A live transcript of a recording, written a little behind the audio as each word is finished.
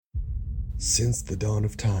Since the dawn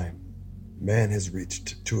of time, man has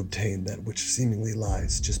reached to obtain that which seemingly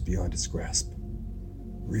lies just beyond his grasp.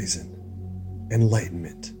 Reason,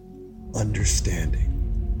 enlightenment,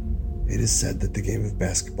 understanding. It is said that the game of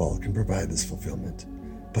basketball can provide this fulfillment,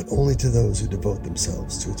 but only to those who devote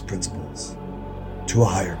themselves to its principles, to a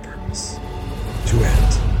higher purpose, to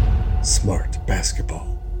end smart basketball.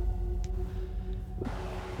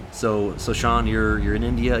 So Sean, you're in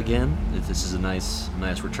India again. This is a nice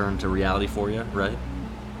return to reality for you, right?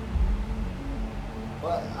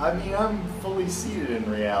 Well, I mean, I'm fully seated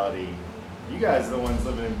in reality. You guys are the ones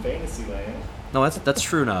living in fantasy land. No, that's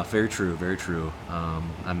true enough. Very true. Very true.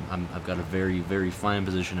 I've got a very fine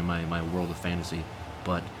position in my world of fantasy,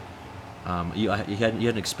 but you had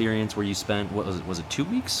an experience where you spent, what was it 2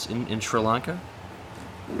 weeks in Sri Lanka?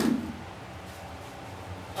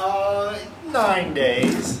 9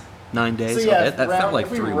 days. 9 days. So yeah, okay, that felt like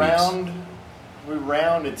 3 weeks. We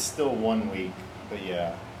round, it's still 1 week, but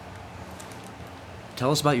yeah.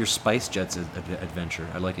 Tell us about your Spice Jets adventure.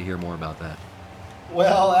 I'd like to hear more about that.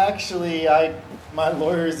 Well, actually, my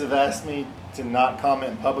lawyers have asked me to not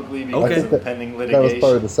comment publicly because of pending litigation. That was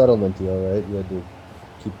part of the settlement deal, right? You had to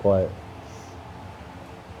keep quiet.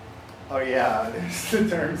 Oh yeah, the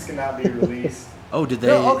terms cannot be released. Oh, did they?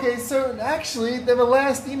 No, okay, so actually, the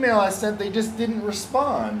last email I sent, they just didn't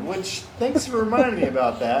respond, which, thanks for reminding me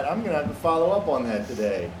about that. I'm going to have to follow up on that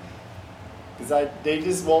today. Because they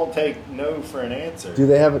just won't take no for an answer. Do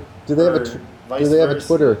they have a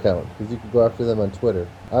Twitter account? Because you could go after them on Twitter.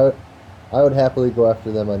 I would happily go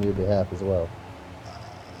after them on your behalf as well.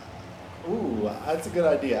 Ooh, that's a good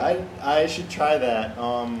idea. I should try that.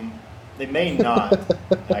 They may not,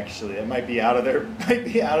 actually. It might be out of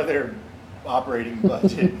their operating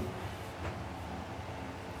budget.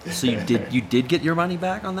 So you did get your money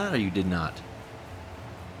back on that, or you did not?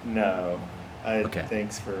 No. Okay.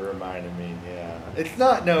 Thanks for reminding me. Yeah, it's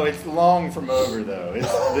not. No, it's long from over though.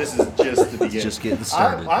 This is just the beginning. Just getting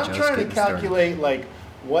started. I'm trying to calculate like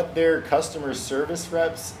what their customer service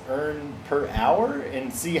reps earn per hour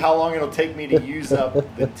and see how long it'll take me to use up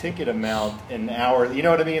the ticket amount an hour. You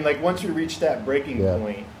know what I mean? Like once we reach that breaking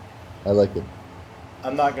point, I like it.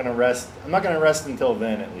 I'm not gonna rest. I'm not gonna rest until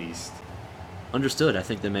then, at least. Understood. I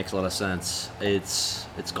think that makes a lot of sense. It's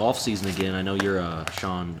golf season again. I know you're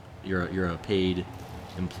Sean. You're a paid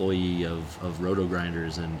employee of Roto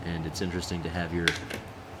Grinders, and it's interesting to have your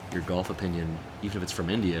golf opinion, even if it's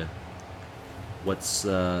from India. What's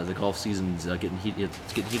the golf season's getting heated?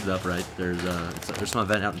 It's getting heated up, right? There's some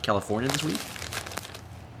event out in California this week.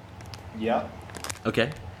 Yeah.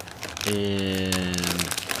 Okay. And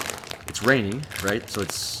it's raining, right? So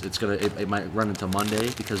it might run into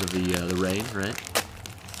Monday because of the rain, right?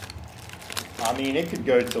 I mean, it could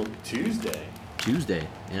go till Tuesday. Tuesday,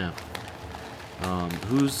 yeah.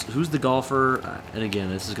 Who's the golfer? And again,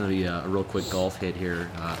 this is going to be a real quick golf hit here,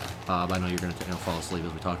 Bob. I know you're going to fall asleep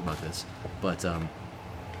as we talk about this, but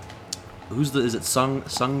is it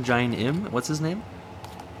Sung Jain Im? What's his name?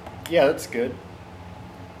 Yeah, that's good.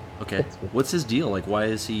 Okay, what's his deal? Like, why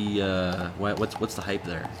is he? What's the hype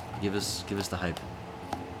there? Give us the hype.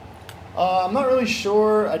 I'm not really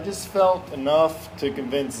sure. I just felt enough to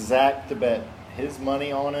convince Zach to bet his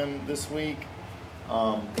money on him this week.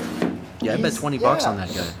 Yeah, I bet $20 on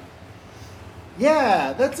that guy.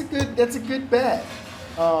 Yeah, that's a good bet.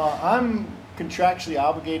 I'm contractually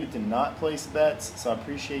obligated to not place bets, so I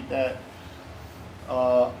appreciate that.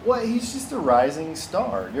 Well, he's just a rising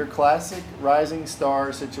star. Your classic rising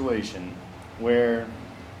star situation where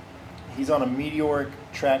he's on a meteoric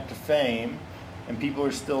track to fame and people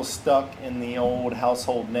are still stuck in the old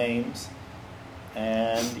household names.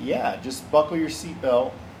 And yeah, just buckle your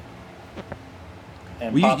seatbelt.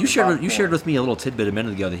 Well, you shared with me a little tidbit a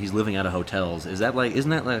minute ago that he's living out of hotels. Isn't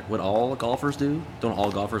that like what all golfers do? Don't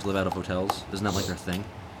all golfers live out of hotels? Isn't that like their thing?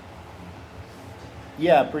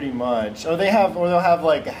 Yeah, pretty much. They'll have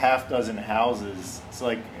like a half dozen houses. It's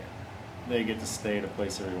like they get to stay at a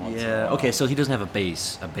place every once in a while. Yeah. Okay, so he doesn't have a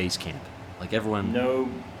base camp like everyone. No.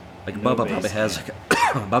 Like no Bubba probably has.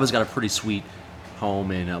 Bubba's got a pretty sweet home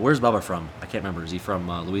in. Where's Bubba from? I can't remember. Is he from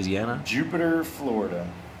Louisiana? Jupiter, Florida.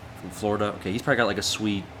 From Florida. Okay, he's probably got like a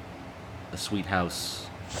sweet house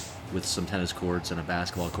with some tennis courts and a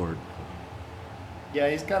basketball court.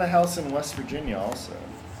 Yeah, he's got a house in West Virginia also.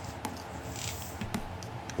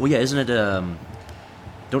 Well, yeah, isn't it?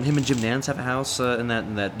 Don't him and Jim Nantz have a house in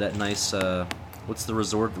that nice? What's the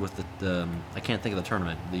resort with the? I can't think of the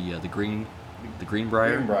tournament. The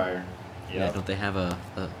Greenbrier. Greenbrier. Yeah. Don't they have a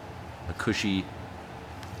cushy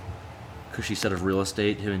set of real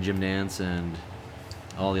estate? Him and Jim Nantz and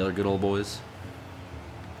all the other good old boys.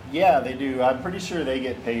 Yeah, they do. I'm pretty sure they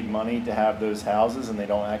get paid money to have those houses, and they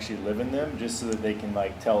don't actually live in them, just so that they can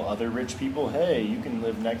like tell other rich people, "Hey, you can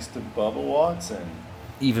live next to Bubba Watson."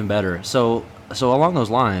 Even better. So along those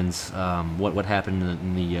lines, what happened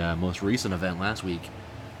in the most recent event last week?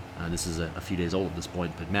 This is a few days old at this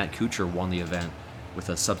point, but Matt Kuchar won the event with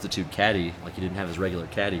a substitute caddy. Like, he didn't have his regular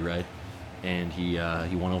caddy, right? And he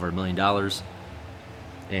won over $1 million,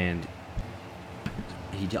 and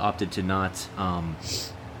he opted to not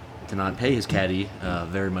pay his caddy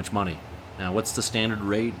very much money. Now, what's the standard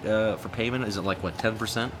rate for payment? Is it like, what,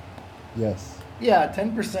 10%? Yes. Yeah,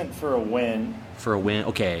 10% for a win. For a win,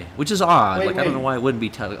 okay, which is odd. Wait, I don't know why it wouldn't be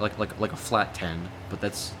like a flat 10, but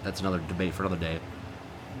that's another debate for another day.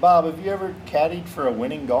 Bob, have you ever caddied for a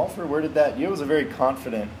winning golfer? Where did that? You was a very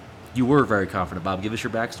confident. You were very confident, Bob. Give us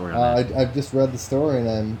your backstory on that. I've just read the story,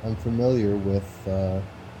 and I'm familiar with the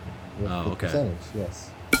okay. percentage. Yes.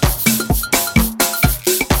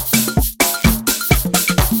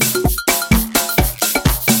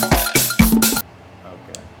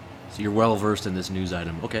 Okay. So you're well versed in this news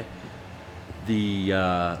item. Okay.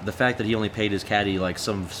 The fact that he only paid his caddy like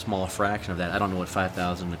some small fraction of that, I don't know what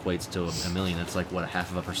 5,000 equates to a million. That's like, what,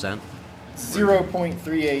 0.5%?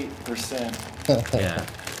 0.38%. Yeah.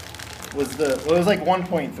 It was like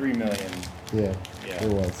 1.3 million. Yeah. Yeah.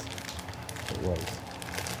 It was. It was.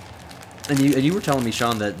 And you were telling me,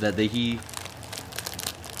 Sean, that he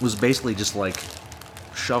was basically just like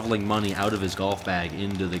shoveling money out of his golf bag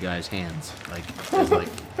into the guy's hands. Like, it's like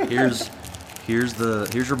here's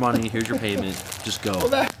your money, here's your payment, just go.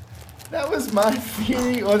 Well, that was my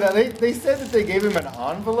theory. Well, they said that they gave him an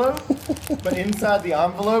envelope, but inside the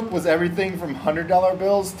envelope was everything from $100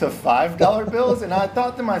 bills to $5 bills, and I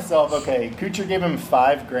thought to myself, okay, Kuchar gave him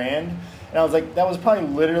 $5,000, and I was like, that was probably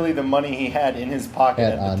literally the money he had in his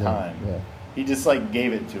pocket at the time. Yeah. He just like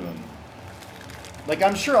gave it to him. Like,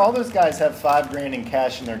 I'm sure all those guys have $5,000 in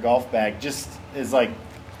cash in their golf bag, just as like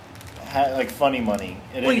funny money.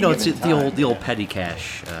 Well, it's the old petty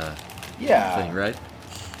cash thing, right?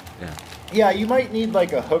 Yeah. Yeah, you might need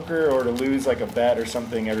like a hooker or to lose like a bet or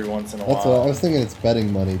something every once in a That's while. what I was thinking. It's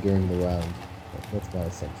betting money during the round. That's my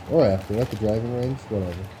assumption. Or after, at the driving range,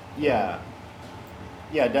 whatever. Yeah.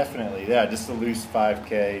 Yeah, definitely. Yeah, just to lose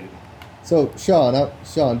 $5,000. So, Sean,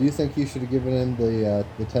 do you think you should have given him the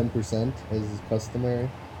 10% as is customary?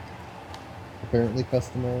 Apparently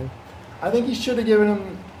customary. I think you should have given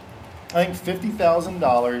him. I think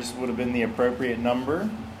 $50,000 would have been the appropriate number,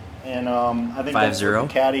 and I think that's what the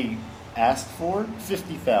caddy asked for,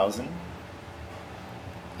 $50,000.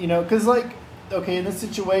 You know, because like, okay, in this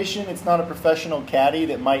situation, it's not a professional caddy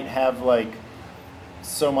that might have like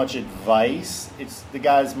so much advice. It's the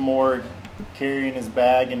guy's more carrying his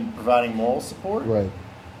bag and providing moral support. Right.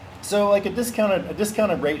 So like a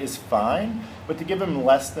discounted rate is fine, but to give him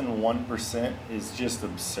less than 1% is just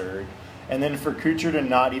absurd. And then for Kuchar to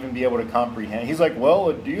not even be able to comprehend, he's like, well,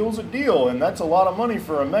 a deal's a deal, and that's a lot of money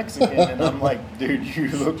for a Mexican. And I'm like, dude, you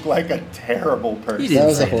look like a terrible person. He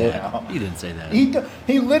didn't say that. He didn't say that.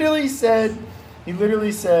 He literally said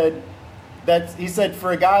that he said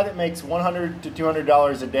for a guy that makes $100 to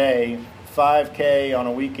 $200 a day, $5,000 on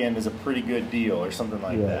a weekend is a pretty good deal or something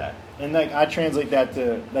like that. And like I translate that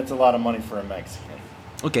to that's a lot of money for a Mexican.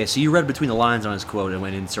 Okay, so you read between the lines on his quote and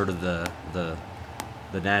went in sort of the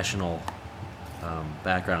national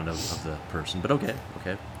background of the person, but okay.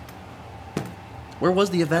 Where was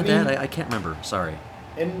the event at? I can't remember. Sorry.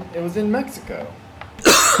 And it was in Mexico.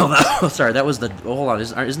 Sorry, that was the. Oh, hold on,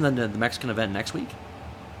 isn't the Mexican event next week?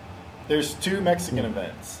 There's 2 Mexican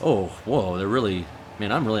events. Oh, whoa! They're really. Man,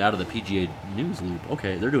 I'm really out of the PGA news loop.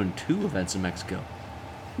 Okay, they're doing 2 events in Mexico.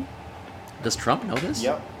 Does Trump know this?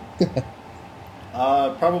 Yep.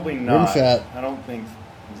 Probably not. Rimshot. I don't think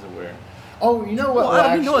he's aware. Oh, you know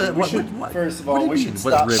what? First of all, we should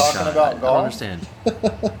stop talking about golf. I don't understand.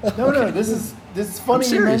 No, this is funny. I'm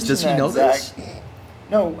serious. Does he know this?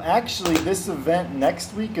 No, actually, this event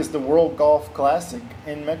next week is the World Golf Classic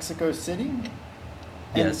in Mexico City.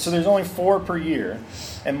 And Yes. so there's only 4 per year,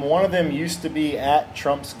 and one of them used to be at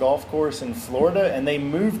Trump's golf course in Florida, and they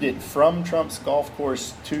moved it from Trump's golf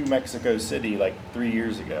course to Mexico City like 3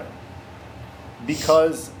 years ago.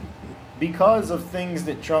 Because of things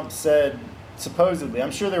that Trump said, supposedly,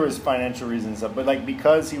 I'm sure there was financial reasons, but like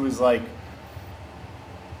because he was like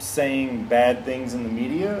saying bad things in the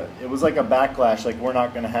media, it was like a backlash. Like, we're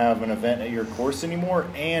not going to have an event at your course anymore,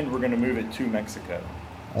 and we're going to move it to Mexico.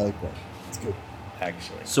 I like that. It's good.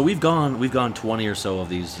 Actually, So we've gone 20 or so of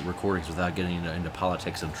these recordings without getting into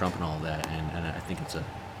politics of Trump and all that, and I think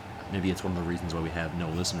maybe it's one of the reasons why we have no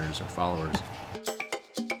listeners or followers.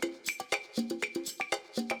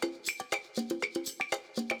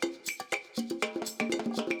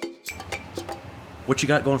 What you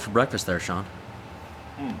got going for breakfast there, Sean?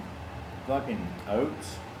 Fucking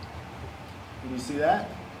oats. Can you see that?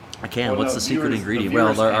 I can. Well, What's no, the secret viewers- ingredient? the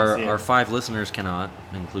Well, viewers our, can't see our it. 5 listeners cannot,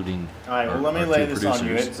 including. All right, well, our- let me our lay 2 this on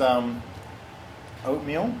you. producers. It's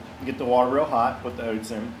oatmeal. Get the water real hot. Put the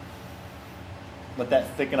oats in. Let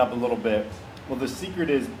that thicken up a little bit. Well, the secret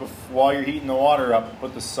is while you're heating the water up,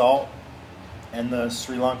 put the salt and the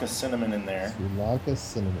Sri Lanka cinnamon in there. Sri Lanka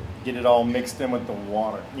cinnamon. Get it all mixed in with the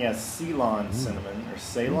water. Yeah, Ceylon cinnamon or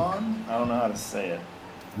Ceylon. I don't know how to say it.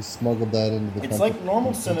 You smuggled that into the It's country- like normal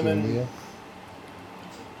into cinnamon. India?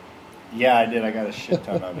 Yeah, I did. I got a shit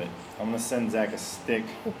ton of it. I'm gonna send Zach a stick.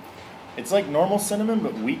 It's like normal cinnamon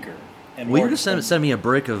but weaker. And Well, more you're just expensive. send me a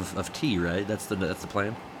brick of tea, right? That's the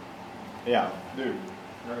plan. Yeah, dude.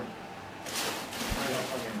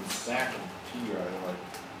 Fucking sack of tea right away.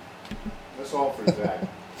 That's all for Zach.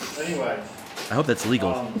 Anyway. I hope that's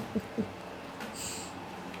legal.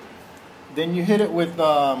 Then you hit it with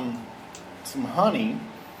some honey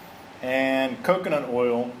and coconut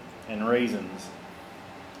oil and raisins,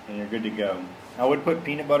 and you're good to go. I would put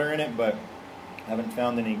peanut butter in it, but I haven't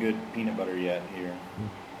found any good peanut butter yet here.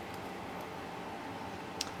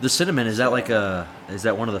 The cinnamon, is that is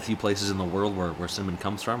that one of the few places in the world where cinnamon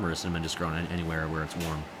comes from, or is cinnamon just grown anywhere where it's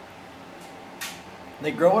warm? They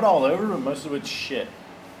grow it all over, but most of it's shit.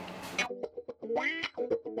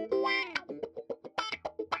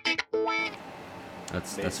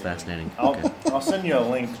 That's Basically. fascinating. I'll, Okay. I'll send you a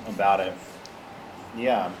link about it.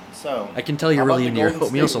 Yeah, so I can tell you're how about really the into your Golden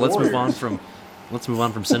oatmeal, State so let's move on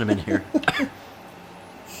Warriors? from cinnamon here.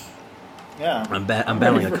 Yeah, I'm ready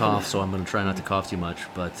battling a for- cough, so I'm going to try not to cough too much.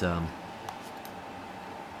 But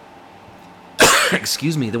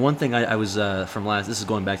excuse me. The one thing I was from last. This is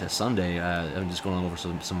going back to Sunday. I'm just going over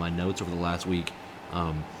some of my notes over the last week.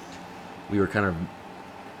 We were kind of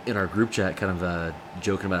in our group chat, kind of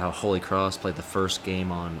joking about how Holy Cross played the first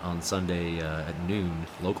game on Sunday at noon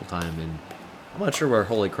local time, and I'm not sure where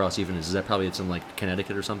Holy Cross even is. Is that probably it's in like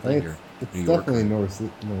Connecticut or I something, think or it's New York? definitely north.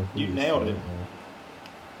 You nailed it.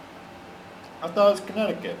 I thought it was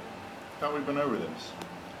Connecticut. Thought we'd been over this.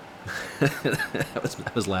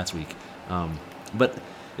 that was last week. But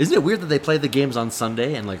isn't it weird that they play the games on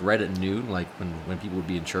Sunday and like right at noon, like when people would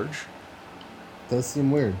be in church? Does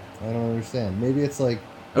seem weird. I don't understand. Maybe it's like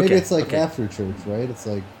Okay. after church, right? It's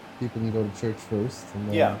like people can go to church first and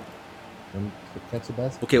then Yeah. and catch a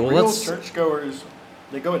basketball. Okay, well Real let's. churchgoers,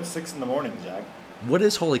 they go at 6 in the morning, Jack. What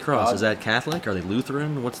is Holy Cross? God. Is that Catholic? Are they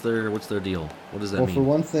Lutheran? What's their deal? What does that Well, mean? for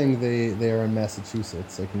one thing, they are in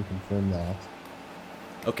Massachusetts. I can confirm that.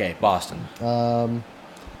 Okay, Boston.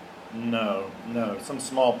 No, some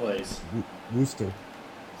small place. Worcester,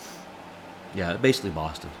 Yeah, basically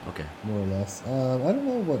Boston. Okay. more or less. I don't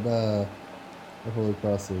know what Holy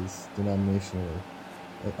Cross is denominationally.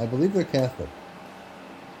 I believe they're Catholic.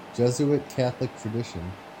 Jesuit Catholic tradition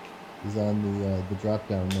is on the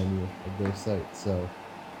drop-down menu of their site. So,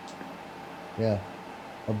 yeah,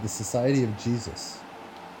 of the Society of Jesus.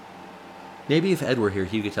 Maybe if Ed were here,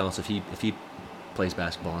 he could tell us if he plays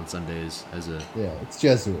basketball on Sundays as a. Yeah, it's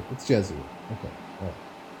Jesuit. It's Jesuit. Okay, all right,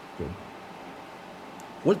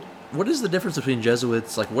 good. What is the difference between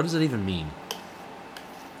Jesuits? Like, what does it even mean?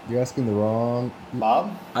 You're asking the wrong.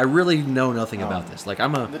 Bob? I really know nothing Oh. about this. Like,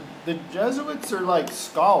 I'm a. The Jesuits are like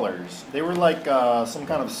scholars. They were like some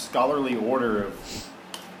kind of scholarly order of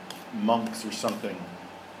monks or something.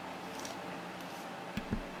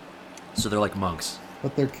 So they're like monks.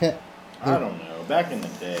 But they're I don't know. Back in the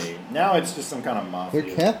day. Now it's just some kind of mafia.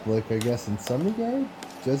 They're Catholic, I guess, in some regard.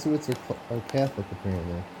 Jesuits are Catholic,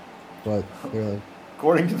 apparently, but they're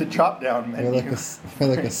According to the drop-down menu. like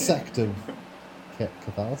a sect of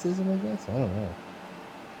Catholicism, I guess. I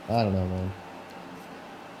don't know, man.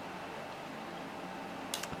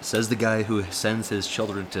 Says the guy who sends his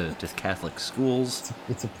children to Catholic schools,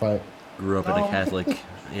 It's a private. grew up in a Oh. Catholic,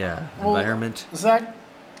 Well, environment. Zach,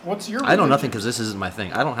 what's your I know nothing religion? because this isn't my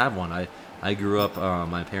thing. I don't have one. I grew up.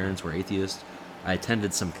 My parents were atheists. I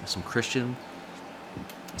attended some Christian,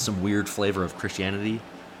 some weird flavor of Christianity,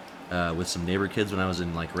 with some neighbor kids when I was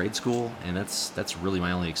in like grade school, and that's really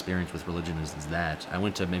my only experience with religion is that. I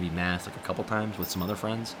went to maybe mass like a couple times with some other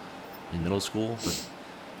friends in middle school,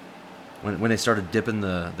 but when they started dipping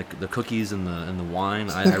the cookies in the wine,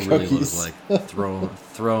 I really was Cookies. like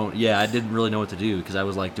thrown. Yeah, I didn't really know what to do because I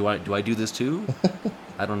was like, do I do this too?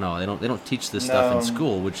 I don't know. They don't teach this stuff in No.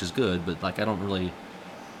 school, which is good, but like I don't really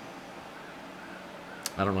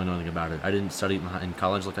know anything about it. I didn't study in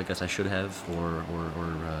college like I guess I should have, or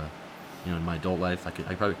in my adult life I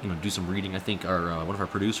probably do some reading. I think our one of our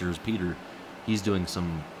producers, Peter, he's doing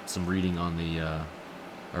some reading on the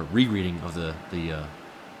or rereading of the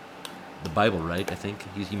the Bible, right? I think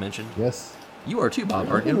he mentioned. Yes. You are too, Bob,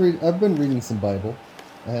 aren't you? I've been reading some Bible.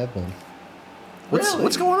 I have been.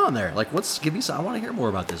 What's going on there? Like, give me some. I want to hear more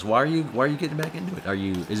about this. Why are you getting back into it?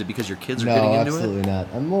 Is it because your kids are getting into it? No, absolutely not.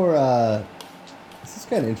 I'm more. This is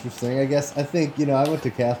kind of interesting, I guess. I think I went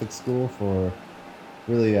to Catholic school for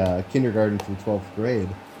really kindergarten through 12th grade,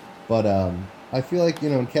 but I feel like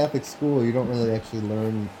in Catholic school you don't really actually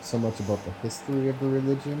learn so much about the history of the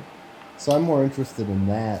religion. So I'm more interested in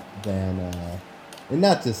that than, and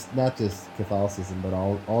not just Catholicism, but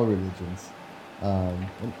all religions.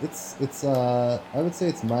 And it's I would say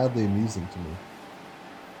it's mildly amusing to me.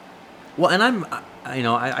 Well, and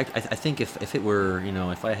I think if it were,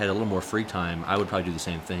 if I had a little more free time, I would probably do the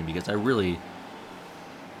same thing, because I really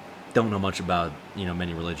don't know much about,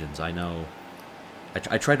 many religions. I know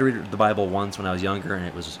I tried to read the Bible once when I was younger, and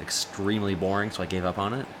it was extremely boring, so I gave up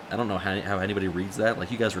on it. I don't know how anybody reads that.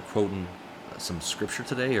 Like, you guys were quoting some scripture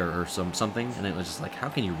today or something, and it was just like, how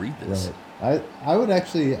can you read this? Right. I would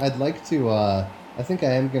actually, I'd like to, I think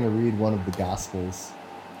I am going to read one of the Gospels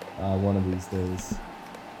one of these days.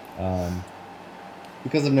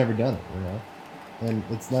 Because I've never done it, And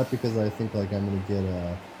it's not because I think like I'm going to get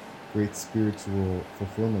a great spiritual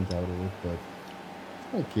fulfillment out of it, but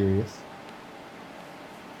I'm kind of curious.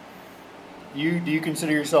 Do you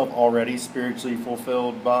consider yourself already spiritually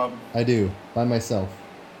fulfilled, Bob? I do, by myself.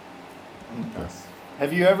 Okay. Yes.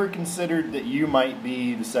 Have you ever considered that you might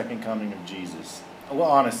be the second coming of Jesus? Well,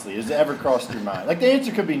 honestly, has it ever crossed your mind? Like, the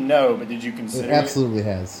answer could be no, but did you consider it? Absolutely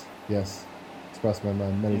has, yes. It's crossed my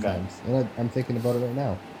mind many times. And I'm thinking about it right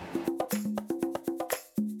now.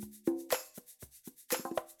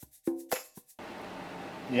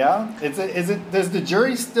 Yeah? Is it? Does the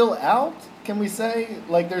jury still out? Can we say?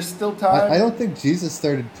 Like, there's still time? I don't think Jesus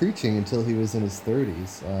started preaching until he was in his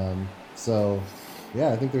 30s. So, yeah,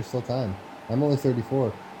 I think there's still time. I'm only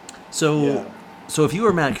 34. So if you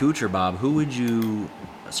were Matt Kuchar, Bob, who would you...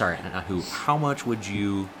 Sorry, not who. How much would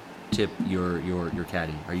you tip your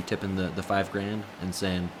caddy? Are you tipping the $5,000 and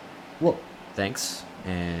saying, well, thanks?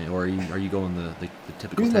 Or are you going the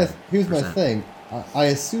typical 10%? Here's my thing. I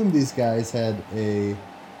assume these guys had a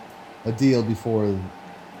deal before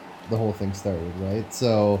the whole thing started, right?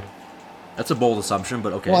 So that's a bold assumption,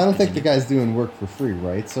 but okay. Well, I don't think the guy's doing work for free,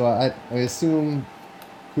 right? So I assume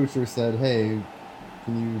Kuchar said, "Hey,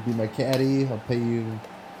 can you be my caddy? I'll pay you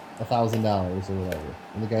 $1,000 or whatever."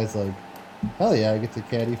 And the guy's like, "Hell yeah, I get to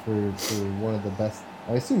caddy for one of the best."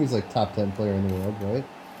 I assume he's like top 10 player in the world, right?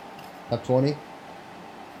 Top 20,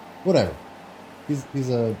 whatever. He's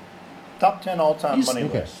a top 10 all-time money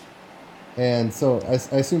list. And so I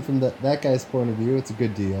assume from that guy's point of view, it's a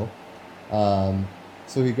good deal.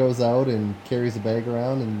 So he goes out and carries a bag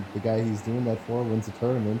around, and the guy he's doing that for wins the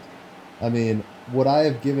tournament. I mean, would I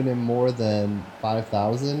have given him more than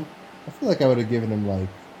 $5,000? I feel like I would have given him like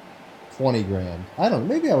 $20,000. I don't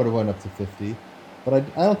know. Maybe I would have went up to 50, but I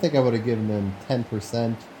don't think I would have given him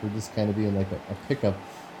 10% for just kind of being like a pickup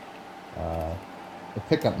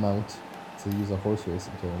mount, to use a horse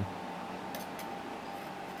racing term.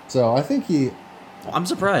 So I think he... Well, I'm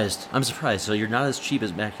surprised. So you're not as cheap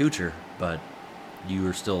as Matt Kuchar, but you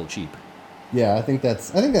are still cheap. Yeah, I think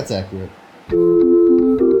that's accurate.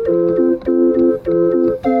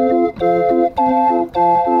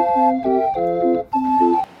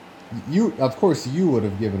 Of course, you would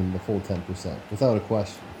have given him the full 10%, without a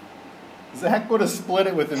question. Zach would have split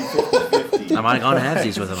it with him 50-50. I might have gone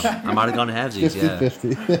to halvesies with him.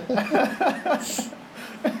 50-50.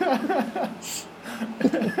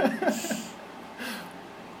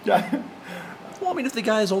 Yeah. Well, I mean, if the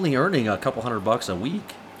guy's only earning a couple $100 a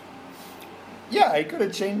week. Yeah, he could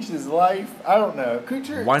have changed his life. I don't know.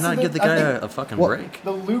 Kuchar, why not give the guy a fucking break?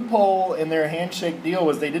 The loophole in their handshake deal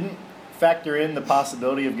was they didn't factor in the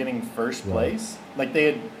possibility of getting first place. Like,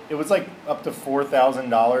 it was like up to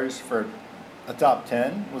 $4,000 for a top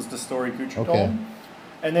 10 was the story Kuchar told.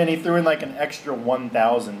 And then he threw in like an extra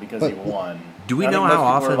 $1,000 because he won. Do we know how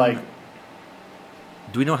often?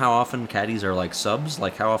 Do we know how often caddies are like subs?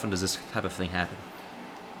 Like, how often does this type of thing happen?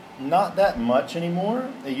 Not that much anymore.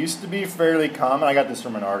 It used to be fairly common. I got this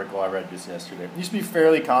from an article I read just yesterday. It used to be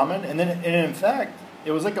fairly common, and in fact,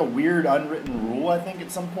 it was like a weird unwritten rule, I think,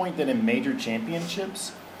 at some point, that in major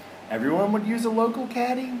championships, everyone would use a local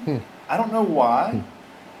caddy. I don't know why.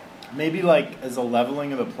 Maybe like as a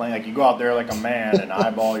leveling of the playing, like you go out there like a man and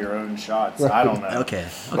eyeball your own shots. Right. I don't know. Okay.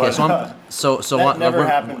 But, so that never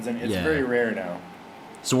happens, and it's very rare now.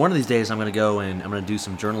 So one of these days, I'm going to go and I'm going to do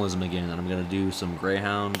some journalism again, and I'm going to do some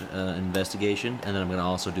Greyhound investigation, and then I'm going to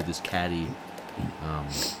also do this caddy,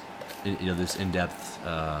 this in-depth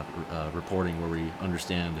reporting where we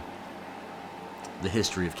understand the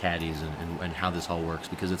history of caddies and how this all works,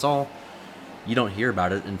 because it's all, you don't hear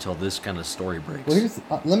about it until this kind of story breaks.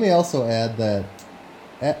 Well, let me also add that,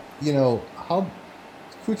 how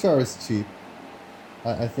Kuchar is cheap.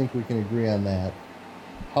 I think we can agree on that.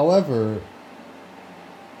 However,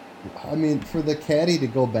 I mean, for the caddy to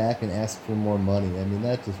go back and ask for more money, I mean,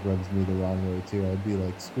 that just rubs me the wrong way, too. I'd be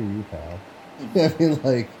like, screw you, pal. I mean,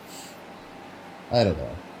 like, I don't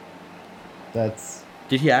know.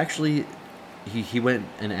 Did he actually, he went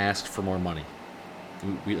and asked for more money?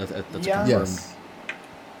 That's a confirmed Yes.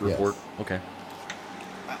 report? Yes. Okay.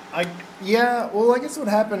 Well, I guess what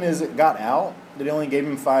happened is it got out that he only gave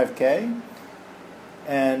him $5K,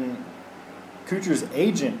 and Kuchar's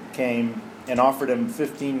agent came and offered him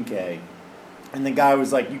 $15K, and the guy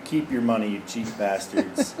was like, "You keep your money, you cheap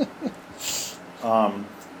bastards."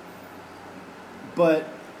 But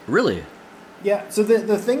Really? yeah, so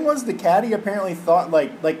the thing was, the caddy apparently thought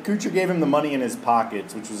like Kuchar gave him the money in his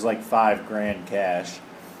pockets, which was like $5,000 cash,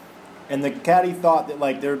 and the caddy thought that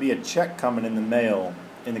like there would be a check coming in the mail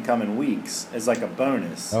in the coming weeks as like a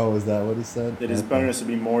bonus. Oh, is that what he said? That his Okay. bonus would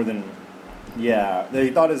be more than, that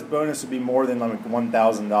he thought his bonus would be more than like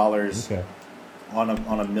 $1,000 Okay. on a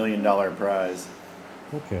 $1 million prize.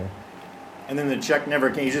 Okay. And then the check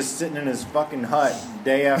never came. He's just sitting in his fucking hut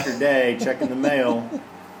day after day checking the mail.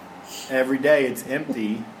 Every day it's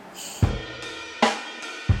empty.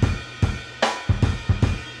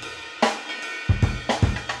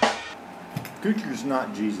 Kuchar's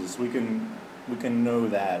not Jesus. We can know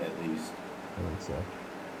that at least. I think so.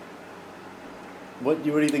 What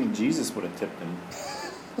do you think Jesus would have tipped him?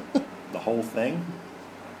 The whole thing?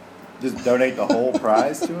 Just donate the whole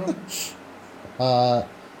prize to him?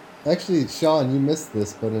 Actually, Sean, you missed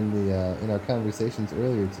this, but in our conversations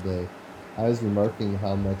earlier today, I was remarking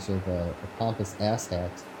how much of a pompous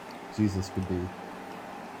asshat Jesus could be.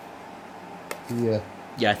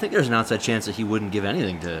 Yeah, I think there's an outside chance that he wouldn't give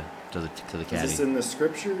anything to the Is caddy. this in the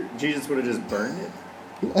scripture? Jesus would have just burned it?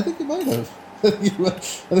 I think he might have.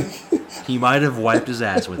 He might have wiped his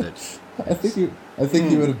ass with it. I think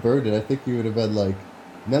he would have burned it. I think he would have been like,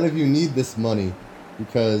 none of you need this money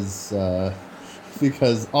because all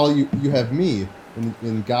you have me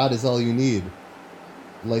and God is all you need.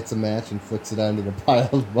 Lights a match and flicks it onto the pile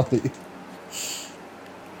of money.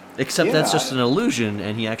 Except that's Yeah. just an illusion,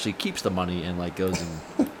 and he actually keeps the money and like goes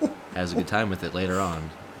and has a good time with it later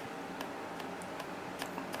on.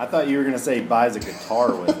 I thought you were going to say he buys a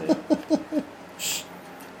guitar with it.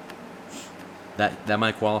 That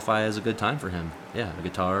might qualify as a good time for him. Yeah, a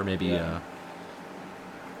guitar, maybe Yeah.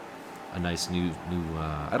 a nice new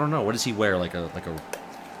I don't know, what does he wear, like a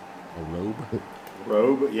robe?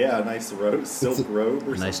 Robe? Yeah, a nice robe. Silk robe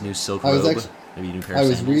or A nice something. new silk I was robe? actually- Maybe a new pair I of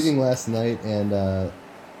was sandals? reading last night, and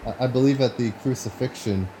I believe at the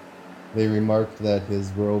crucifixion, they remarked that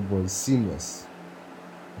his robe was seamless.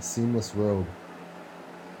 A seamless robe.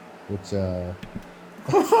 Which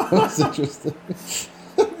was interesting.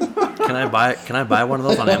 Can I buy one of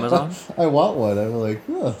those on Amazon? I want one. I'm like,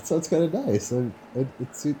 oh, that sounds kind of nice.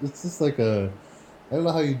 It's just like I don't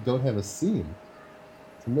know how you don't have a seam.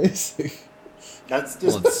 It's amazing. That's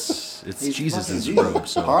just... Well, it's he's Jesus' fucking Jesus. robe,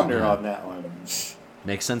 so Ponder yeah, on that one.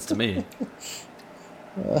 makes sense to me.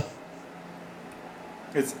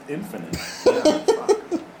 It's infinite. Yeah, fuck.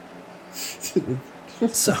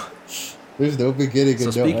 So, There's no beginning so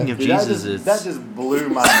and no speaking end. of Dude, Jesus, that just blew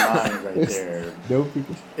my mind right there. No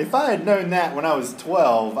begin- If I had known that when I was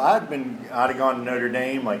 12, I'd have gone to Notre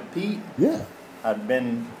Dame like Pete. Yeah.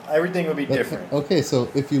 Everything would be different. Okay, so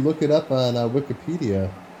if you look it up on Wikipedia,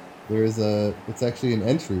 it's actually an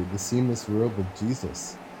entry, the seamless robe of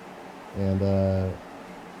Jesus, and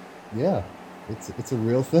yeah, it's a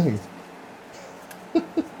real thing.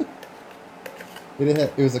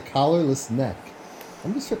 It was a collarless neck.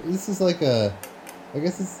 I'm just sure this is like I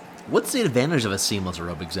guess it's. what's the advantage of a seamless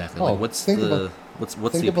robe exactly? Oh, Like, what's think the about- what's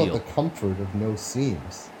Think the about appeal? the comfort of no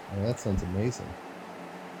seams. That sounds amazing.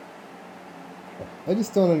 I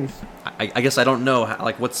just don't understand. I guess I don't know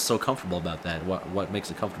like what's so comfortable about that. What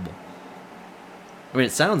makes it comfortable? I mean,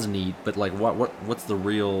 it sounds neat, but like what's the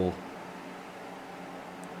real?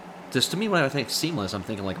 Just to me, when I think seamless, I'm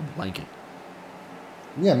thinking like a blanket.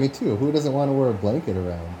 Yeah, me too. Who doesn't want to wear a blanket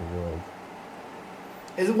around the world?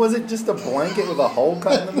 Was it just a blanket with a hole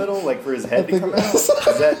cut in the middle, like for his head to think come it out? was.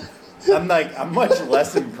 Is that? I'm much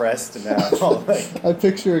less impressed now. Like, I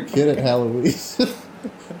picture a kid at Halloween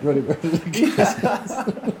running around like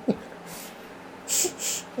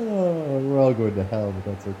Oh, we're all going to hell, but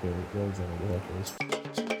that's okay. That's only hell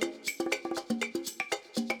first.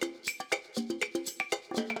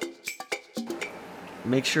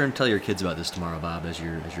 Make sure and tell your kids about this tomorrow, Bob, as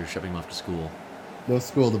you're shipping them off to school. No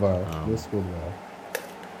school tomorrow. Oh. No school tomorrow.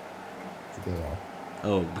 It's a day off.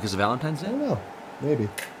 Oh, because of Valentine's I Day? don't know. Maybe.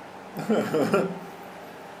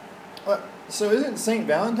 What? So isn't Saint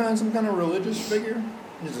Valentine some kind of religious figure?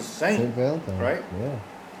 He's a saint, St. Valentine. right? Yeah.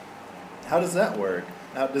 How does that work?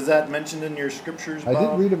 Now, does that mentioned in your scriptures, I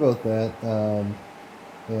Bob? did read about that, and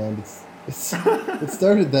it's it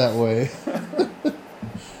started that way.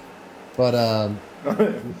 But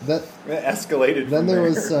that It escalated. then from there there.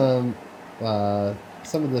 was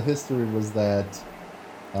some of the history was that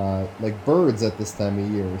like birds at this time of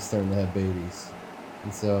year were starting to have babies,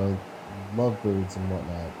 and so lovebirds and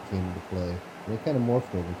whatnot came into play. They kind of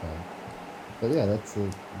morphed over time. But yeah, there's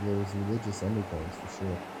religious undertones for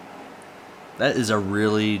sure. That is a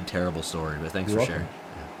really terrible story, but thanks You're for welcome.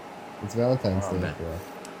 sharing. It's Valentine's Day man. after all.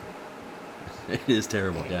 It is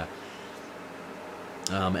terrible, yeah.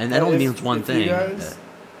 And that only means one if you thing. guys-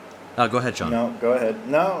 Go ahead, Sean. No, go ahead.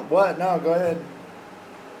 No, what? No, go ahead.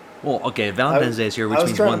 Well, okay, Valentine's Day is here, which I was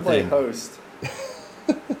means trying one to play thing. host.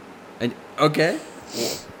 And okay,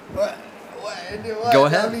 What? Go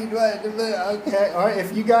ahead. I mean, what? Okay, all right.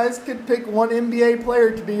 If you guys could pick one NBA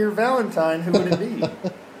player to be your Valentine, who would it be?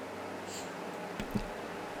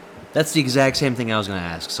 that's the exact same thing I was going to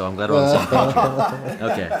ask. So I'm glad we're on the same page.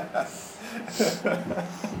 Okay.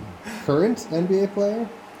 Current NBA player?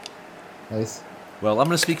 Nice. Well, I'm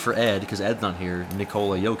going to speak for Ed because Ed's not here.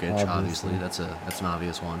 Nikola Jokic, Obviously. obviously. That's an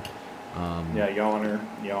obvious one. Yeah, yawner.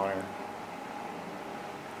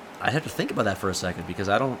 I'd have to think about that for a second because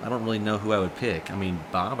I don't really know who I would pick. I mean,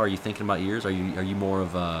 Bob, are you thinking about yours? Are you more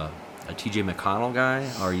of a TJ McConnell guy?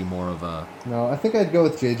 Or are you more of a No, I think I'd go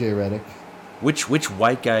with JJ Redick. which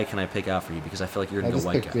white guy can I pick out for you? Because I feel like you're I gonna just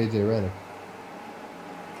go white picked guy. JJ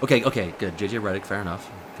Redick. Okay, good. JJ Redick, fair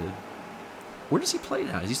enough. Good. Where does he play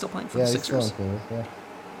now? Is he still playing for Yeah, the he's still Sixers? on Cleveland,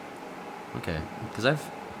 yeah. Okay, because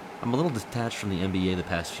I'm a little detached from the NBA the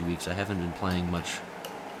past few weeks. I haven't been playing much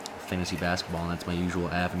fantasy basketball, and that's my usual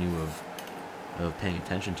avenue of paying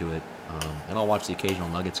attention to it. And I'll watch the occasional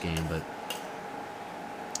Nuggets game, but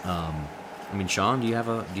I mean, Sean, do you have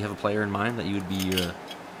a player in mind that you would be?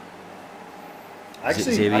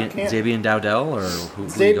 Actually, I can't. Xavier Dowdell, or who are you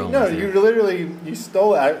Xavier, going no, with here? you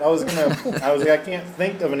stole it. I was like, I can't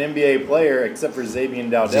think of an NBA player except for Xavier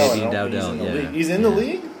Dowdell. Xavier I don't think Dowdell, he's in the yeah. league. He's in the Yeah.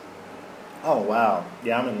 league? Oh wow.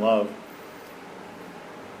 Yeah, I'm in love.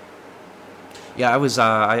 Yeah,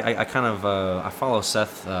 I kind of I follow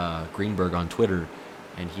Seth Greenberg on Twitter,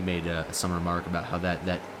 and he made some remark about how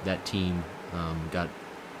that team got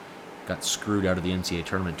screwed out of the NCAA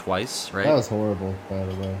tournament twice, right? That was horrible, by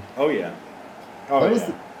the way. Oh yeah. Oh That yeah. was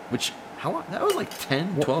the- Which how long? That was like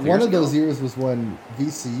 10, 12 One years of ago. those years was when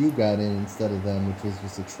VCU got in instead of them, which was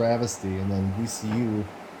just a travesty, and then VCU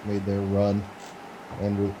made their run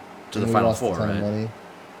and To the we Final lost a Four, ton of right? money.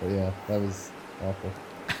 But yeah, that was awful.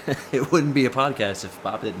 It wouldn't be a podcast if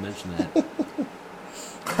Bob didn't mention that.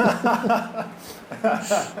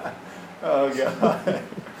 Oh god. That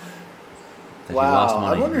he lost Wow. I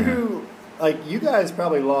money, wonder yeah. who. Like you guys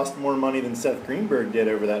probably lost more money than Seth Greenberg did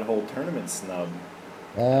over that whole tournament snub.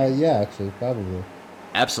 Yeah, actually, probably.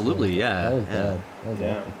 Absolutely, yeah. That was yeah. bad. That was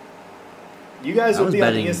Yeah. awful. You guys I would was be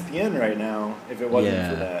betting- on ESPN right now if it wasn't Yeah.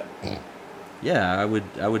 for that. Yeah, I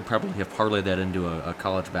would probably have parlayed that into a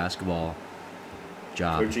college basketball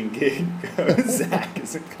job. Coaching gig. Zach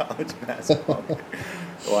is in college basketball.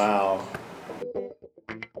 Wow.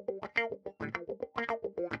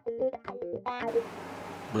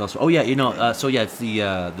 What else? Oh yeah, so yeah, it's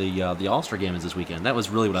the All-Star game is this weekend. That was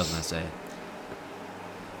really what I was gonna say.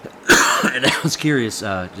 And I was curious.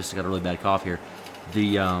 Just got a really bad cough here.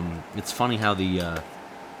 It's funny how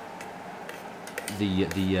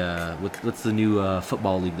what's the new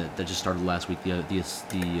football league that just started last week?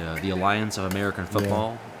 The Alliance of American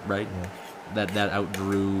Football, right? Yeah. That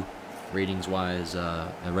outdrew ratings wise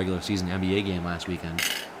a regular season NBA game last weekend.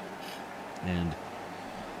 And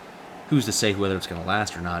who's to say whether it's going to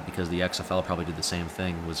last or not? Because the XFL probably did the same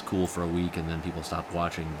thing. It was cool for a week, and then people stopped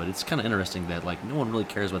watching. But it's kind of interesting that like no one really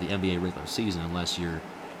cares about the NBA regular season unless you're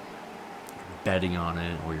betting on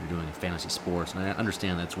it or you're doing fantasy sports. And I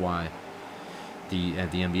understand that's why the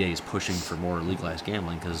NBA is pushing for more legalized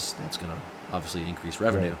gambling because that's going to obviously increase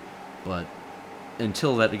revenue. Right. But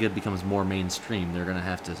until that again becomes more mainstream, they're going to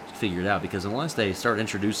have to figure it out because unless they start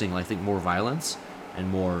introducing, I think, more violence and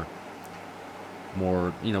more,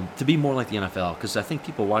 to be more like the NFL, because I think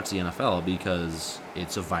people watch the NFL because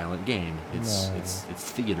it's a violent game. It's No. it's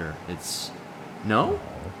theater. It's no,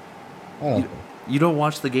 I don't think. you don't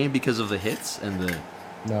watch the game because of the hits and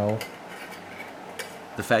No.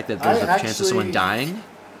 the fact that there's I a chance of someone actually- dying.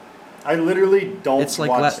 I literally don't It's like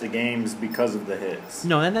watch the games because of the hits.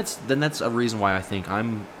 No, and that's a reason why I think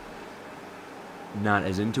I'm not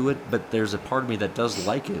as into it. But there's a part of me that does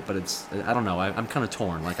like it. But I don't know. I'm kind of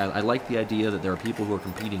torn. Like I like the idea that there are people who are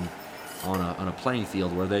competing on a playing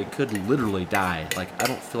field where they could literally die. Like I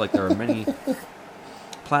don't feel like there are many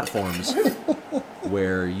platforms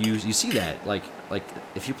where you see that. Like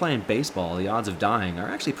if you're playing baseball, the odds of dying are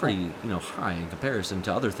actually pretty high in comparison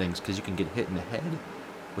to other things because you can get hit in the head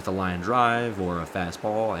with a line drive or a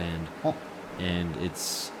fastball, and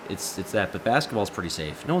it's that. But basketball's pretty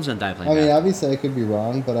safe. No one's gonna die playing. I mean, basketball. obviously, I could be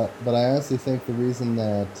wrong, but I honestly think the reason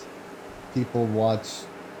that people watch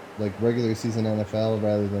like regular season NFL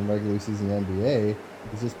rather than regular season NBA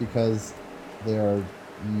is just because there are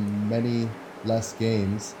many less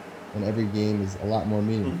games, and every game is a lot more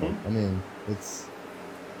meaningful. Mm-hmm. I mean, it's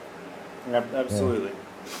Absolutely.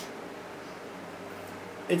 Yeah.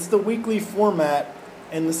 It's the weekly format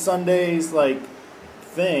and the Sundays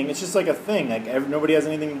thing. It's just like a thing. Nobody has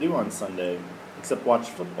anything to do on Sunday except watch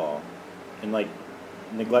football and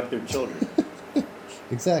neglect their children.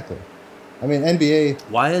 Exactly. I mean, NBA.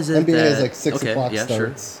 Why is it NBA that, is 6 o'clock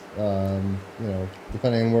starts. Sure.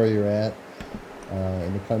 Depending on where you're at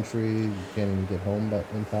in the country, you can't even get home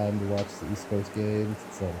in time to watch the East Coast games.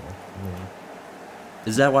 So,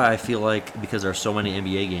 is that why I feel like because there are so many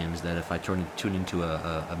NBA games that if I tune into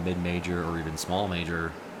a mid-major or even small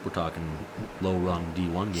major, we're talking low-rung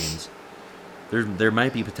D1 games, there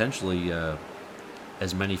might be potentially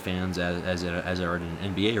as many fans as are in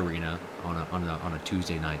an NBA arena on a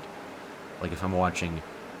Tuesday night. Like if I'm watching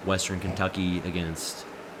Western Kentucky against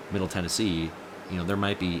Middle Tennessee, there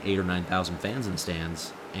might be 8,000 or 9,000 fans in the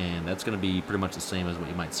stands, and that's going to be pretty much the same as what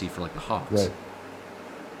you might see for the Hawks. Right.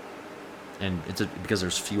 And it's because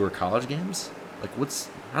there's fewer college games.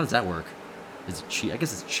 How does that work? Is it cheap? I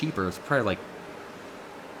guess it's cheaper. It's probably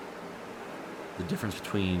the difference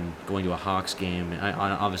between going to a Hawks game.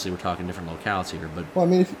 Obviously, we're talking different locales here, but well, I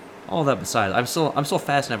mean, all that beside, I'm still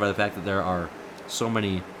fascinated by the fact that there are so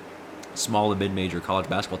many small and mid-major college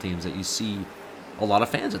basketball teams that you see a lot of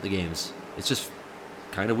fans at the games. It's just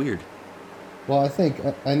kind of weird. Well,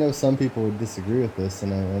 I know some people would disagree with this,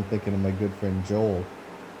 and I'm thinking of my good friend Joel.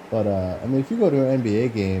 But I mean, if you go to an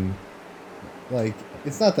NBA game,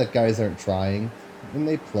 it's not that guys aren't trying, and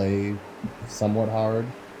they play somewhat hard,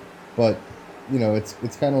 but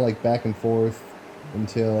it's kind of back and forth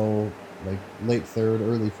until late third,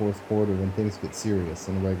 early fourth quarter when things get serious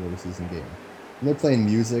in a regular season game. And they're playing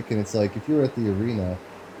music, and it's if you're at the arena,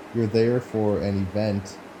 you're there for an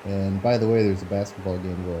event, and by the way, there's a basketball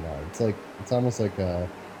game going on. It's almost like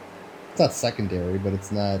it's not secondary, but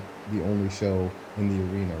it's not the only show in the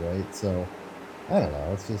arena, right? So, I don't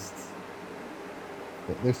know. It's just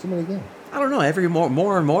there's too many games. I don't know.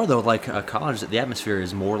 More and more though, college, the atmosphere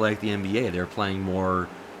is more like the NBA. They're playing more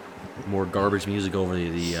garbage music over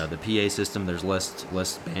the PA system. There's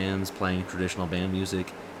less bands playing traditional band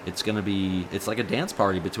music. It's like a dance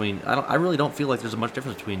party between. I really don't feel like there's much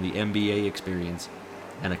difference between the NBA experience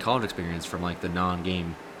and a college experience from the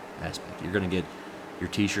non-game aspect. You're gonna get your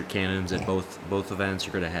T-shirt cannons at both events.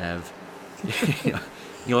 You're gonna have,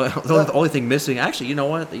 the only thing missing. Actually, you know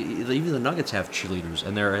what? Even the Nuggets have cheerleaders,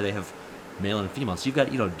 and they have male and female. So you've got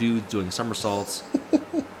dudes doing somersaults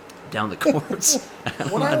down the courts.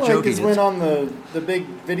 What I like is when on the big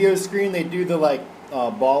video screen they do the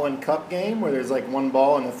ball and cup game where there's one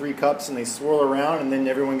ball and the 3 cups and they swirl around and then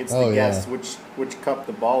everyone gets to guess which cup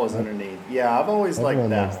the ball is underneath. Yeah, I've always liked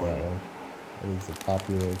that one. It is a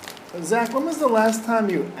popular. Zach, when was the last time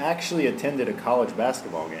you actually attended a college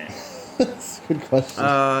basketball game? That's a good question.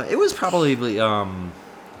 It was probably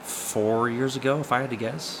 4 years ago, if I had to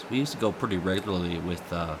guess. We used to go pretty regularly with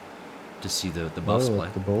to see the Buffs play.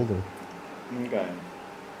 The Boulder. Okay.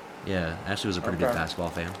 Yeah, Ashley was a pretty good basketball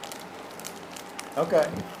fan. Okay.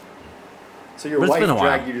 So your wife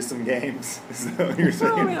dragged you to some games. Is that what you're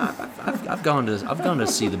saying? Well, I mean, I've gone to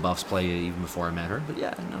see the Buffs play even before I met her. But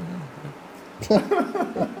yeah, no.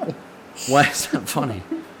 Why is that funny?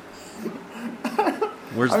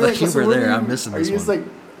 Where's the humor there? I'm missing this one. Are you just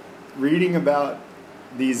reading about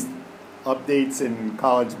these updates in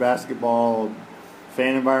college basketball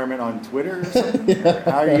fan environment on Twitter or something? Or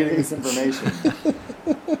how are you getting this information?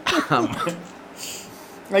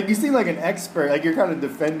 You seem like an expert. You're kind of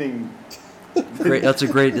defending. Great. That's a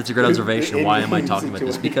great observation. Why am I talking about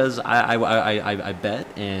this? Because I bet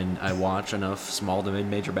and I watch enough small to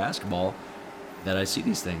mid-major basketball that I see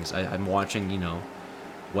these things. I'm watching,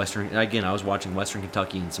 Western. Again, I was watching Western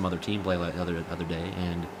Kentucky and some other team play the other day,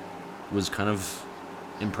 and was kind of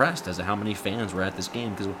impressed as to how many fans were at this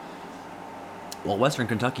game. Because Well, Western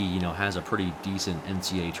Kentucky, has a pretty decent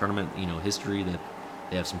NCAA tournament, history that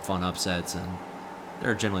they have some fun upsets, and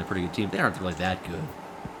they're generally a pretty good team. They aren't really that good.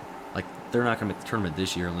 Like, they're not going to make the tournament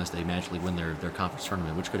this year unless they magically win their conference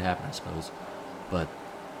tournament, which could happen, I suppose. But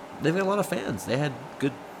they've got a lot of fans. They had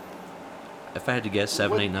good, if I had to guess,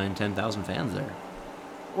 7, 8, 9, 10,000 fans there.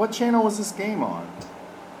 What channel was this game on?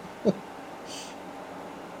 I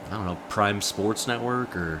don't know, Prime Sports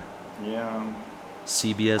Network or Yeah.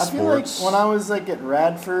 CBS I feel Sports. like when I was like at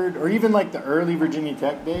Radford, or even like the early Virginia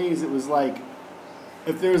Tech days, it was like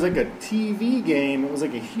if there was like a TV game, it was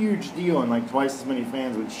like a huge deal, and like twice as many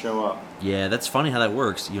fans would show up. Yeah, that's funny how that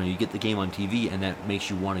works. You get the game on TV, and that makes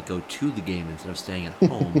you want to go to the game instead of staying at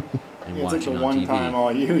home and Yeah, it's like watching the on one TV. time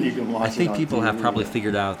all you can watch. I think it on people TV. have probably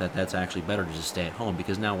figured out that that's actually better to just stay at home,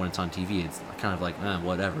 because now when it's on TV, it's kind of like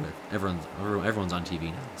whatever. Everyone's on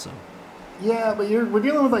TV now, so. Yeah, but we're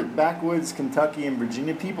dealing with like backwoods Kentucky and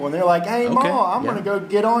Virginia people, and they're like, "Hey, Okay, Ma, I'm yeah. gonna go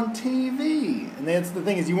get on TV." And that's the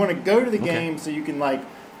thing is, you want to go to the Okay. game so you can like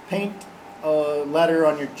paint a letter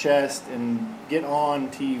on your chest and get on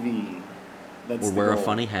TV. That's Or the wear a goal.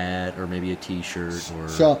 funny hat, or maybe a T-shirt,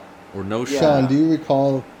 Sean, or no Yeah. shirt. Sean, do you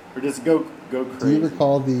recall? or just go Do crazy. you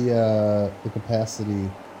recall the capacity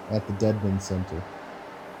at the Deadman Center?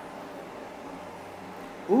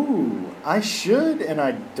 Ooh, I should and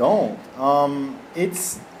I don't.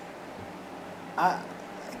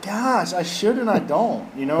 Gosh, I should and I don't.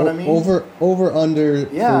 You know what I mean? Over under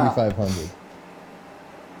Yeah. 3,500.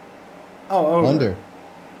 Oh, over. Under.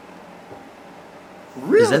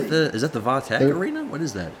 Really? Is that the Vautech Thir- Arena? What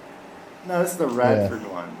is that? No, it's the Radford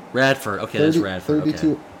one. Radford. Okay, that's 30 Radford.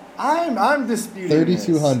 32 Okay. I'm disputing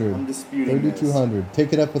 3,200. this. I'm disputing 3,200.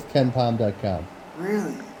 Take it up with KenPom.com. this.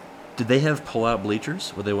 Really? Did they have pull-out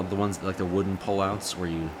bleachers? Were they the ones like the wooden pull-outs where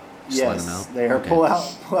you slide Yes, them out? they are Okay.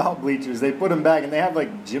 pull out bleachers. They put them back, and they have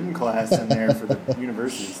like gym class in there for the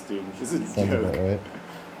university students. This is a Sounds about joke. right.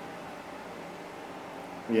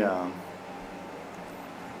 Yeah.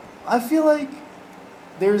 I feel like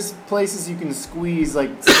there's places you can squeeze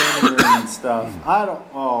like standing room and stuff. I don't.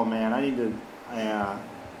 Oh man, I need to. Yeah.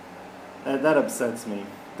 That upsets me.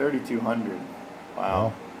 3,200.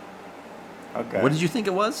 Wow. Okay. What did you think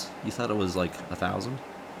it was? You thought it was like 1,000?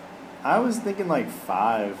 I was thinking like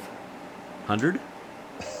 5. 100?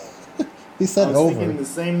 He I said was over. thinking the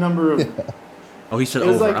same number of. Oh, he said It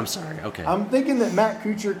was over. like- I'm sorry. Okay. I'm thinking that Matt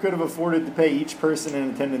Kuchar could have afforded to pay each person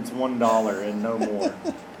in attendance $1 and no more.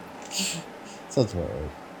 Sounds about right.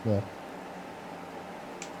 Yeah.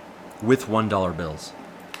 With $1 bills.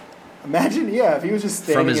 Imagine, yeah, if he was just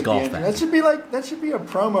standing From his at golf the end. bag. That should be a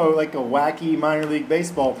promo, like a wacky minor league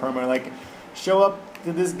baseball promo. Like, show up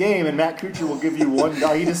to this game and Matt Kuchar will give you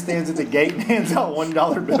 $1. He just stands at the gate and hands out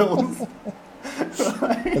 $1 bills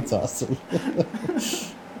That's awesome.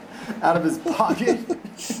 out of his pocket.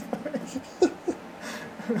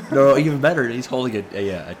 No, even better. He's holding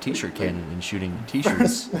a T-shirt cannon and shooting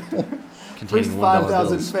T-shirts containing First $1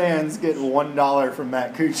 5,000 bills. fans get $1 from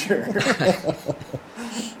Matt Kuchar.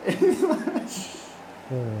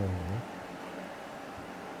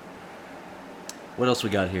 What else we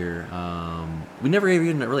got here? We never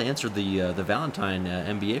even really answered the Valentine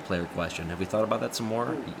NBA player question. Have we thought about that some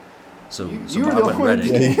more? So You were the Bob one went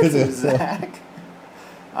who Reddit. did Yeah, answer, you Zach.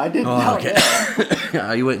 I did Oh, not.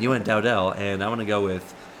 okay. you went Dowdell, and I'm gonna go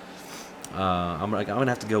with. I'm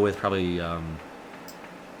gonna have to go with probably. I'll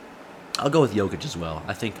go with Jokic as well.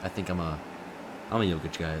 I think I'm a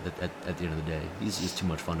Jokic guy at the end of the day. He's too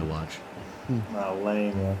much fun to watch. Oh,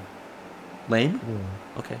 lame. Yeah. Lame?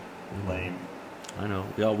 Yeah. Okay. Lame. I know.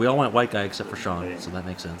 We all went white guy except for Sean, so that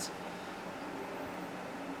makes sense.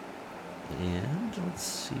 And let's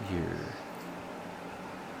see here.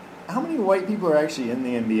 How many white people are actually in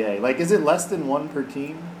the NBA? Like, is it less than one per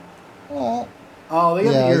team? Uh, Oh, they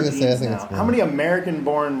got Yeah, I the was gonna say, I Europeans think now. it's How more. many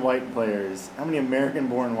American-born white players? How many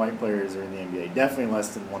American-born white players are in the NBA? Definitely less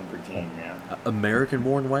than one per team. Yeah.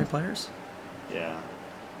 American-born white players? Yeah.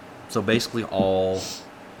 So basically all,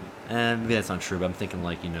 and maybe that's not true, but I'm thinking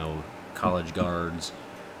like, college guards,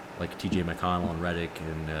 like TJ McConnell and Redick,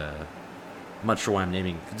 and I'm not sure why I'm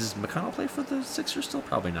naming. Does McConnell play for the Sixers still?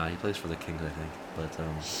 Probably not. He plays for the Kings, I think. But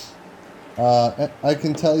I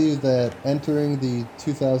can tell you that entering the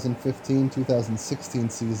 2015-2016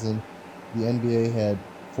 season, the NBA had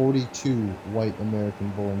 42 white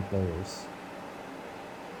American-born players.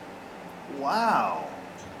 Wow.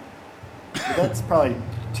 But that's probably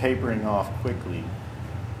tapering off quickly.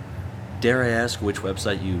 dare I ask which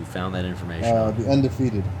website you found that information on? The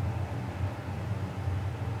Undefeated,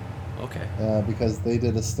 Okay. because they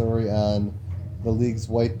did a story on the league's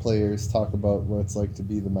white players talk about what it's like to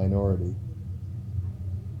be the minority.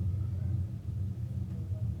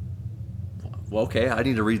 Well, okay, I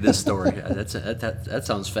need to read this story. That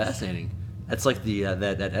sounds fascinating. That's like the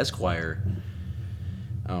that Esquire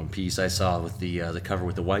piece I saw with the cover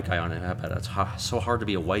with the white guy on it. I bet it's so hard to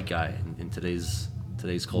be a white guy in today's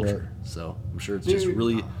culture. Right. So I'm sure it's just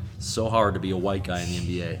really so hard to be a white guy in the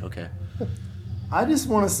NBA. Okay. I just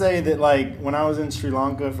want to say that, like, when I was in Sri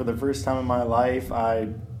Lanka for the first time in my life, I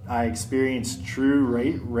experienced true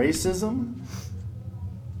racism,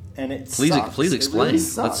 and it sucks. Please explain. It really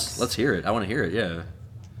sucks. Let's hear it. I want to hear it. Yeah.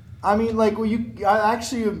 I mean, like, I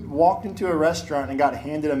actually walked into a restaurant and got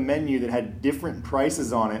handed a menu that had different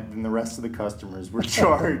prices on it than the rest of the customers were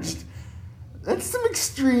charged. That's some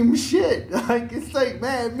extreme shit. Like, it's like,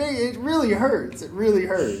 man, it really hurts. It really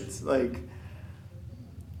hurts. Like,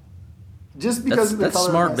 just because of the that's color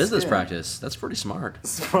smart of my business skin. practice. That's pretty smart.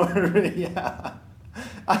 Yeah.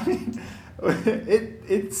 I mean,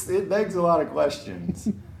 it begs a lot of questions.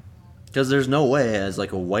 Because there's no way, as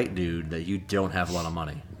like a white dude, that you don't have a lot of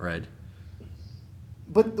money, right?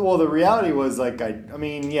 But the reality was, like, I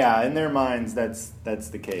mean, yeah, in their minds, that's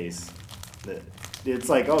the case. That it's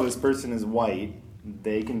like, oh, this person is white,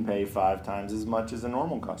 they can pay 5 times as much as a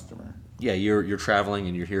normal customer. Yeah, you're traveling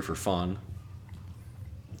and you're here for fun.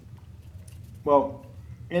 Well,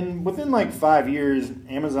 and within like 5 years,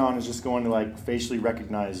 Amazon is just going to like facially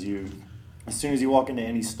recognize you as soon as you walk into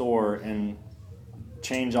any store and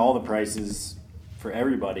change all the prices for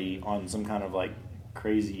everybody on some kind of like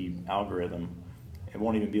crazy algorithm. It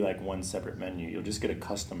won't even be like one separate menu. You'll just get a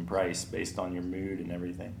custom price based on your mood and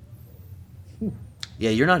everything.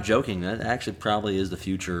 Yeah, you're not joking. That actually probably is the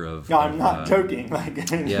future of. No, I'm not joking.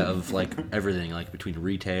 Like, yeah, of like everything, like between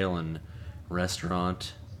retail and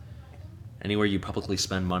restaurant. Anywhere you publicly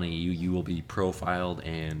spend money, you will be profiled,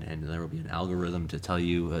 and there will be an algorithm to tell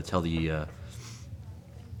the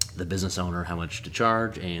business owner how much to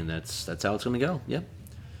charge, and that's how it's going to go. Yep.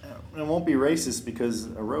 it won't be racist because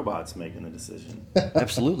a robot's making the decision.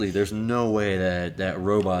 Absolutely. There's no way that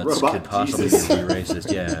robots Robot could possibly Jesus. be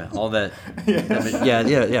racist. Yeah, all that.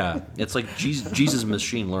 Yeah. It's like Jesus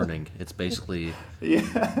machine learning. It's basically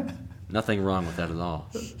Yeah. nothing wrong with that at all.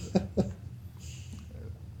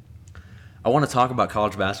 I want to talk about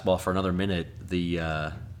college basketball for another minute.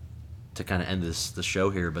 To kind of end the show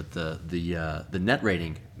here, but the net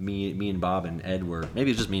rating. Me and Bob and Ed were,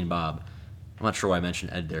 maybe it's just me and Bob. I'm not sure why I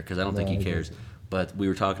mentioned Ed there because I don't think he cares. But we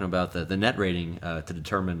were talking about the net rating to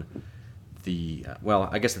determine well,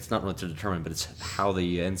 I guess it's not really to determine, but it's how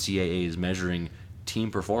the NCAA is measuring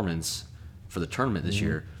team performance for the tournament this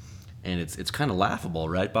year, and it's kind of laughable,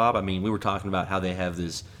 right, Bob? I mean, we were talking about how they have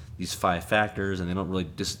these 5 factors, and they don't really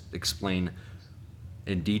just explain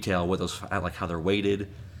in detail what those, like how they're weighted.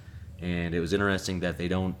 And it was interesting that they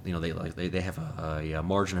don't, they have a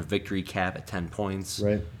margin of victory cap at 10 points.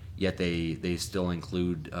 Right. Yet they still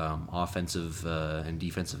include offensive and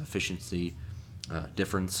defensive efficiency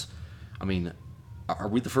difference. I mean, are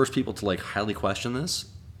we the first people to like highly question this,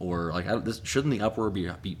 or like shouldn't the uproar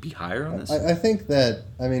be higher on this? I think that,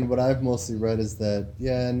 I mean, what I've mostly read is that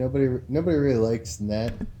nobody really likes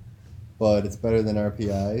net, but it's better than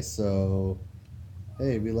RPI, so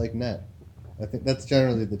hey, we like net. I think that's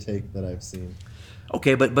generally the take that I've seen.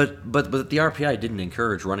 Okay, but the RPI didn't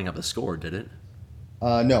encourage running up the score, did it?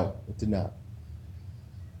 No, it did not.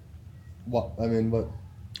 What? I mean, what?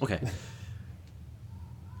 Okay.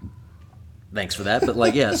 Thanks for that, but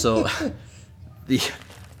like, yeah. So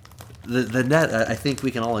the net, I think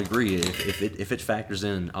we can all agree, if it factors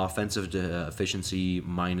in offensive efficiency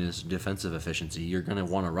minus defensive efficiency, you're gonna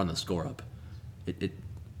want to run the score up. If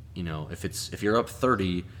you're up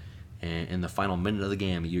 30. And in the final minute of the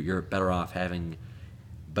game, you're better off having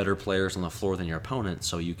better players on the floor than your opponent,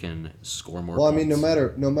 so you can score more. Well, points. I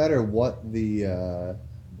mean, no matter what the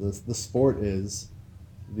sport is,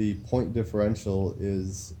 the point differential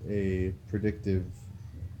is a predictive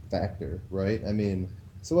factor, right? I mean,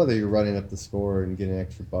 so whether you're running up the score and getting an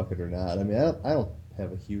extra bucket or not, I mean, I don't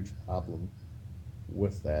have a huge problem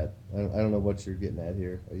with that. I don't know what you're getting at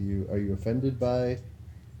here. Are you offended by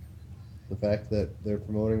the fact that they're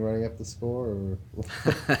promoting running up the score, or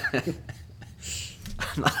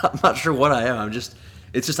I'm not sure what I am.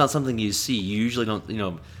 It's just not something you see. You usually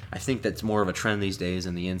don't. I think that's more of a trend these days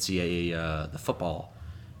in the NCAA, the football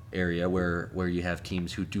area, where you have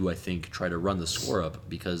teams who do, I think, try to run the score up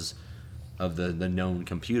because of the known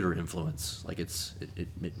computer influence. Like it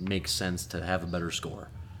makes sense to have a better score.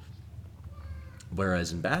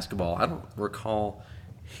 Whereas in basketball, I don't recall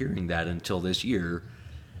hearing that until this year.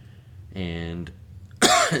 And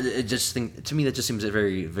to me that just seems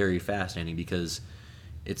very, very fascinating because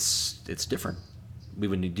it's different.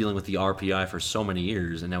 We've been dealing with the RPI for so many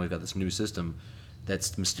years, and now we've got this new system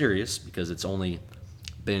that's mysterious because it's only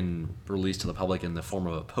been released to the public in the form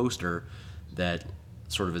of a poster that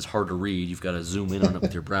sort of is hard to read. You've got to zoom in on it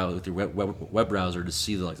with your web browser to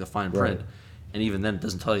see the fine print, Right. and even then, it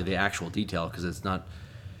doesn't tell you the actual detail because it's not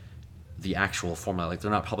the actual formula. Like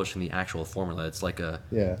they're not publishing the actual formula. It's like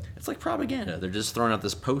it's like propaganda. They're just throwing out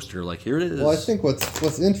this poster like here it is. Well, I think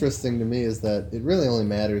what's interesting to me is that it really only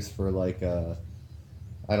matters for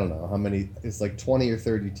I don't know how many. It's like 20 or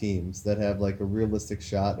 30 teams that have like a realistic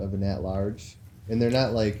shot of an at-large, and they're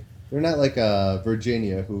not like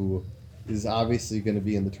Virginia, who is obviously going to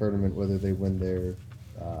be in the tournament whether they win the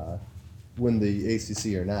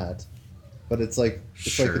ACC or not. But it's like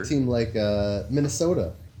Sure. a team like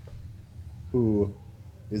Minnesota, who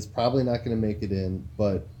is probably not going to make it in,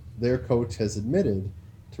 but their coach has admitted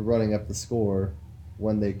to running up the score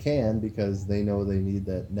when they can because they know they need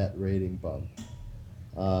that net rating bump.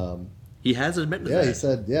 He has admitted Yeah, that.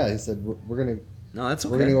 he said we're gonna No, that's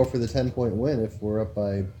okay. we're gonna go for the 10-point win if we're up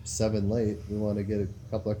by 7 late. We want to get a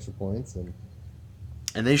couple extra points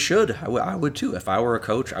And they should. I would too. If I were a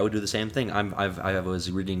coach, I would do the same thing. I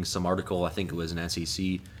was reading some article. I think it was an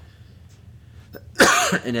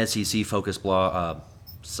SEC focus blog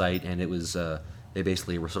site, and it was they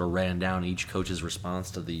basically were sort of ran down each coach's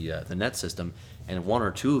response to the net system, and one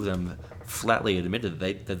or two of them flatly admitted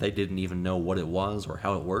that they didn't even know what it was or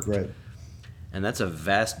how it worked. right. And that's a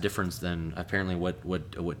vast difference than apparently what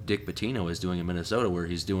Dick Pitino is doing in Minnesota, where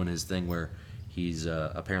he's doing his thing where he's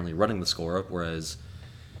apparently running the score up, whereas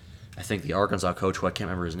I think the Arkansas coach, who I can't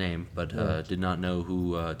remember his name, but did not know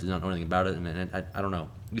anything about it, and I don't know.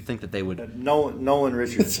 You'd think that they would, Nolan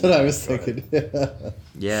Richardson. That's what I was thinking.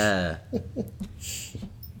 yeah,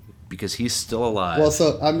 because he's still alive. Well,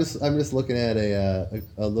 so I'm just looking at a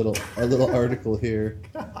little article here.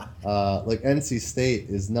 Like NC State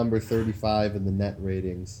is number 35 in the net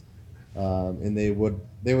ratings, and they would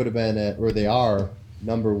have been at, or they are,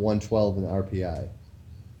 number 112 in RPI.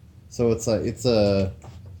 So it's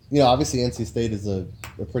obviously NC State is a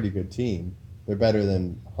pretty good team. They're better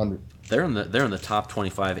than 100. they're in the top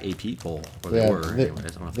 25 AP poll, or they were. Anyways, I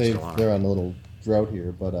don't know if they're still on. They're on a little drought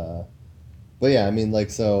here, but yeah, I mean,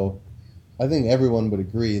 so I think everyone would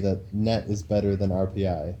agree that net is better than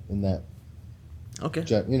RPI in that. Okay.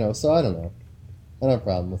 So I don't know. I don't have a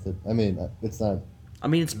problem with it. I mean, it's not. I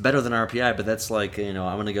mean, it's better than RPI, but that's like, I'm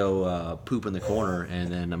going to go poop in the corner,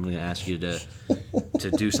 and then I'm going to ask you to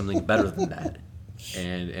do something better than that.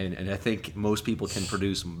 And I think most people can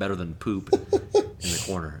produce better than poop in the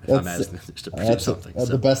corner if I'm asking them to produce something. That's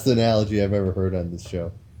the best analogy I've ever heard on this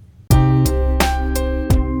show.